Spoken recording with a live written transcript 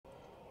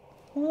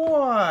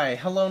Why,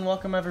 hello and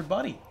welcome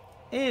everybody.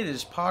 It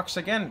is Pohx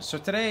again. So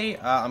today,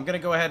 I'm going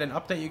to go ahead and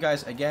update you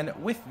guys again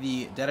with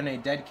the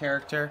Detonate Dead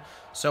character.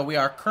 So we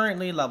are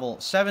currently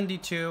level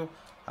 72.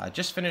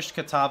 Just finished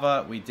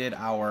Katava. We did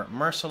our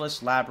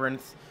Merciless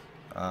Labyrinth.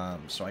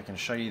 So I can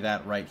show you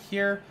that right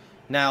here.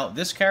 Now,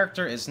 this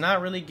character is not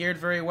really geared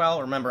very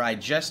well. Remember, I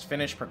just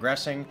finished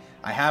progressing.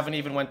 I haven't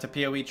even went to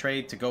PoE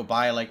trade to go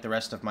buy like the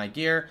rest of my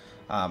gear.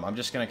 I'm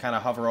just going to kind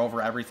of hover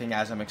over everything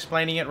as I'm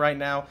explaining it right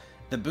now.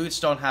 The boots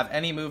don't have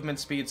any movement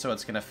speed, so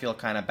it's going to feel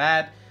kind of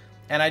bad.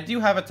 And I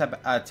do have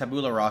a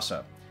Tabula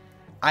Rasa.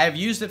 I have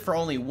used it for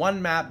only one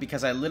map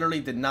because I literally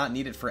did not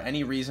need it for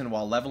any reason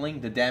while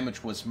leveling. The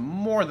damage was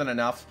more than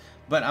enough,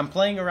 but I'm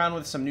playing around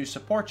with some new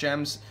support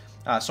gems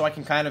so I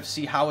can kind of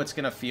see how it's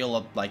going to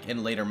feel like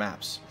in later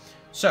maps.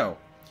 So,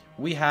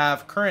 we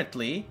have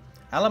currently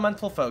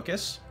Elemental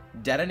Focus,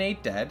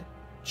 Detonate Dead,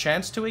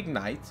 Chance to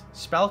Ignite,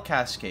 Spell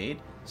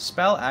Cascade,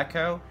 Spell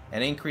Echo,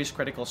 and Increase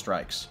Critical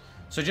Strikes.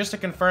 So just to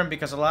confirm,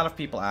 because a lot of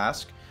people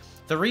ask,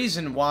 the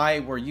reason why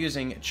we're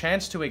using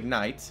Chance to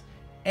Ignite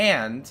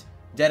and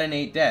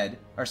Detonate Dead,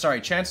 or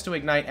sorry, Chance to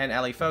Ignite and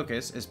LA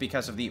Focus is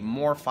because of the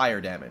more fire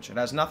damage. It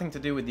has nothing to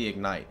do with the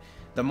Ignite.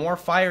 The more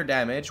fire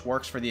damage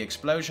works for the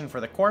explosion for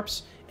the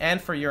corpse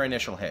and for your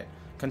initial hit.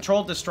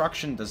 Controlled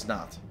Destruction does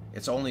not.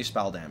 It's only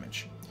spell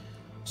damage.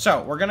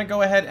 So, we're going to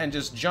go ahead and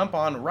just jump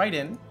on right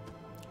in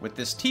with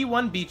this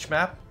T1 beach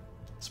map.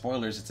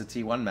 Spoilers, it's a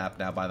T1 map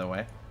now, by the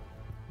way.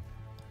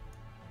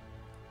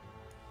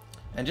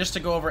 And just to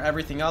go over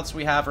everything else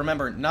we have,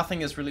 remember,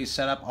 nothing is really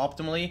set up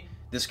optimally.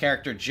 This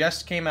character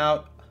just came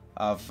out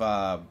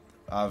of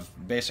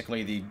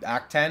basically the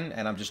Act 10,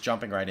 and I'm just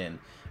jumping right in.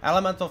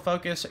 Elemental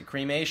Focus,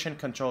 Cremation,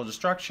 Control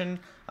Destruction.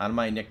 On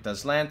my Nick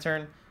does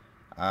Lantern.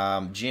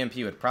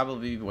 GMP would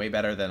probably be way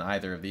better than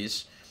either of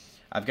these.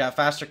 I've got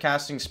Faster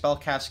Casting, Spell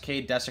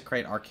Cascade,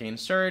 Desecrate, Arcane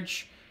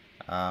Surge.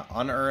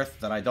 Unearth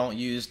that I don't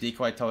use,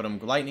 Decoy Totem,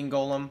 Lightning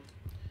Golem.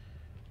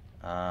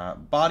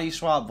 Body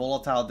Swap,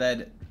 Volatile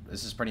Dead.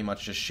 This is pretty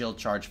much just shield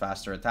charge,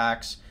 faster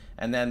attacks.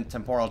 And then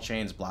Temporal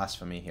Chains,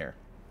 Blasphemy here.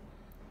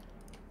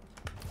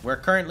 We're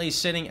currently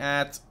sitting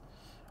at,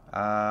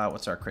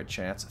 what's our crit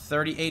chance?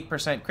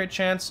 38% crit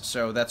chance,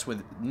 so that's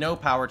with no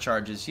power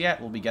charges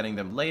yet. We'll be getting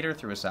them later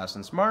through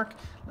Assassin's Mark.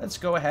 Let's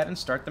go ahead and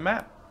start the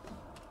map.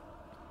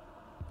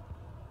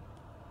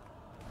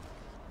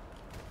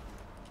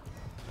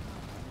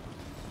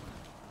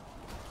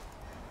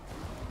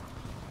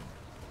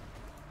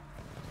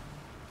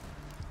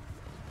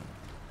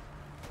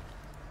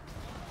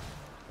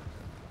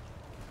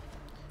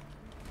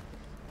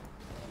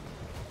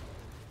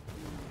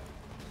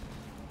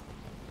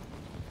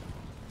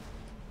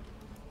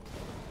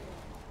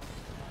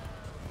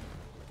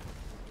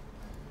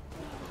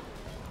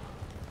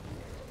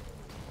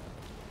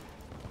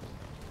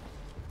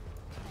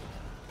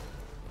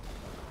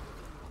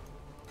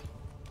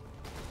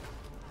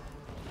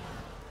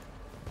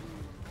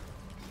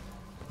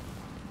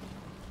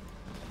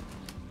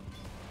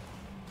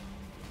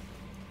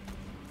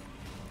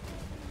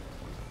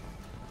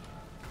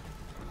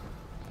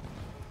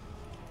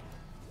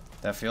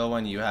 That feel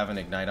when you have an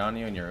Ignite on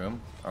you in your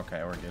room?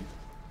 Okay, we're good.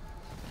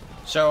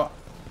 So,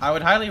 I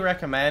would highly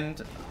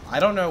recommend, I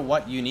don't know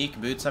what unique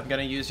boots I'm going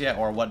to use yet,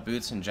 or what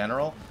boots in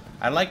general.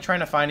 I like trying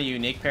to find a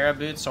unique pair of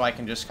boots so I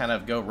can just kind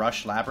of go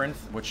rush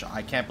Labyrinth, which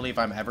I can't believe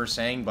I'm ever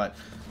saying, but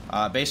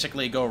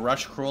basically go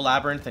rush Cruel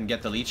Labyrinth and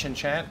get the Leech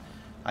enchant.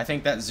 I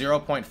think that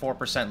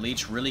 0.4%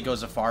 Leech really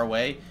goes a far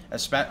way,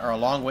 or a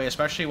long way,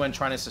 especially when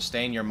trying to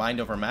sustain your mind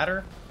over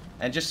matter,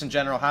 and just in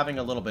general having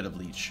a little bit of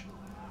Leech.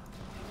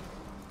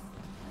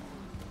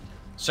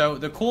 So,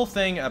 the cool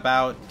thing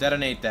about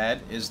Detonate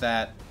Dead is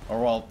that,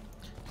 or well,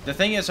 the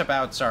thing is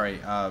about, sorry,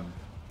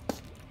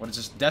 what is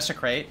this,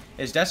 Desecrate,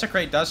 is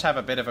Desecrate does have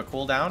a bit of a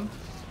cooldown,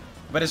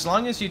 but as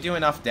long as you do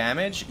enough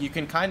damage, you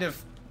can kind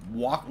of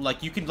walk,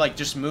 like, you can, like,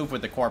 just move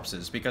with the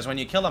corpses, because when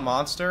you kill a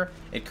monster,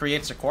 it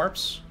creates a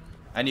corpse,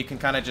 and you can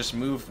kind of just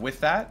move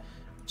with that.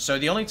 So,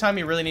 the only time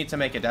you really need to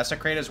make a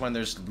Desecrate is when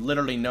there's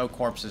literally no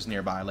corpses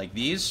nearby, like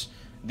these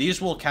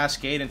will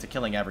cascade into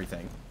killing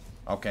everything.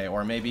 Okay,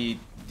 or maybe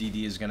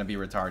DD is going to be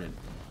retarded.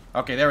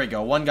 Okay, there we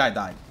go. One guy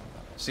died.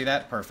 See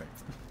that? Perfect.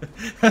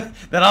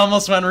 That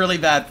almost went really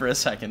bad for a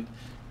second.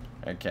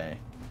 Okay.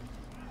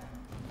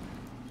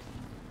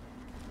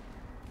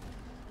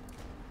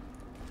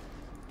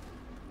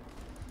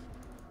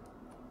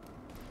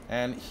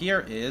 And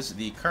here is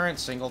the current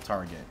single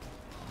target.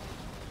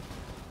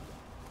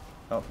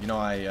 Oh, you know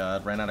I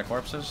ran out of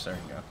corpses? There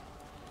you go.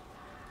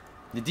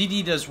 The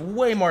DD does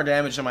way more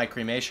damage than my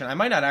Cremation. I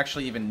might not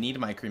actually even need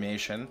my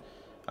Cremation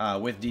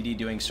with DD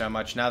doing so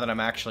much now that I'm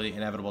actually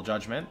Inevitable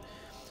Judgment.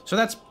 So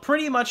that's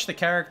pretty much the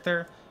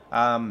character.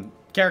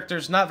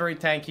 Character's not very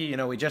tanky. You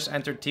know, we just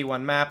entered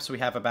T1 maps. We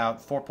have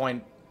about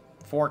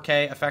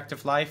 4.4k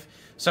effective life.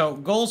 So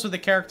goals with the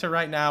character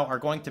right now are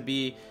going to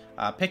be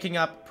picking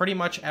up pretty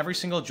much every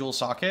single jewel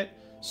socket.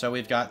 So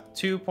we've got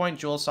 2-point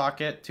jewel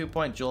socket,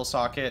 2-point jewel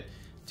socket,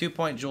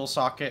 2-point jewel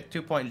socket,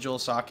 2-point jewel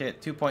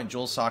socket, 2-point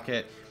jewel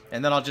socket,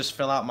 and then I'll just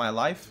fill out my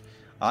life.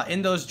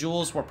 In those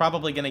jewels, we're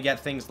probably going to get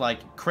things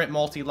like crit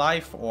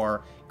multi-life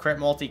or crit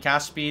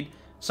multi-cast speed.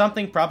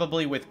 Something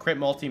probably with crit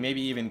multi, maybe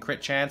even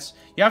crit chance.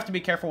 You have to be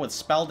careful with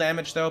spell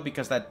damage, though,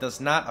 because that does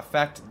not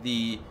affect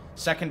the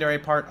secondary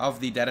part of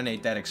the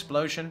Detonate Dead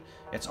explosion.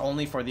 It's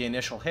only for the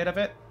initial hit of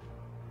it.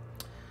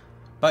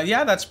 But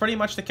yeah, that's pretty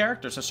much the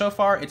character. So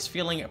far, it's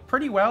feeling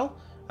pretty well.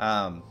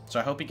 So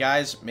I hope you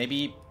guys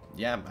maybe...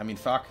 Yeah, I mean,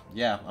 fuck.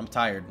 Yeah, I'm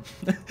tired.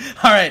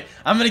 Alright,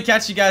 I'm going to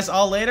catch you guys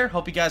all later.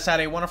 Hope you guys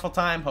had a wonderful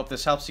time. Hope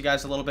this helps you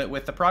guys a little bit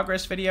with the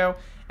progress video.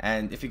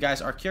 And if you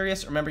guys are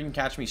curious, remember you can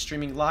catch me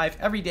streaming live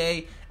every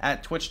day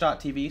at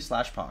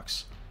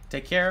twitch.tv/Pohx.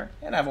 Take care,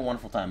 and have a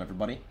wonderful time,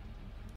 everybody.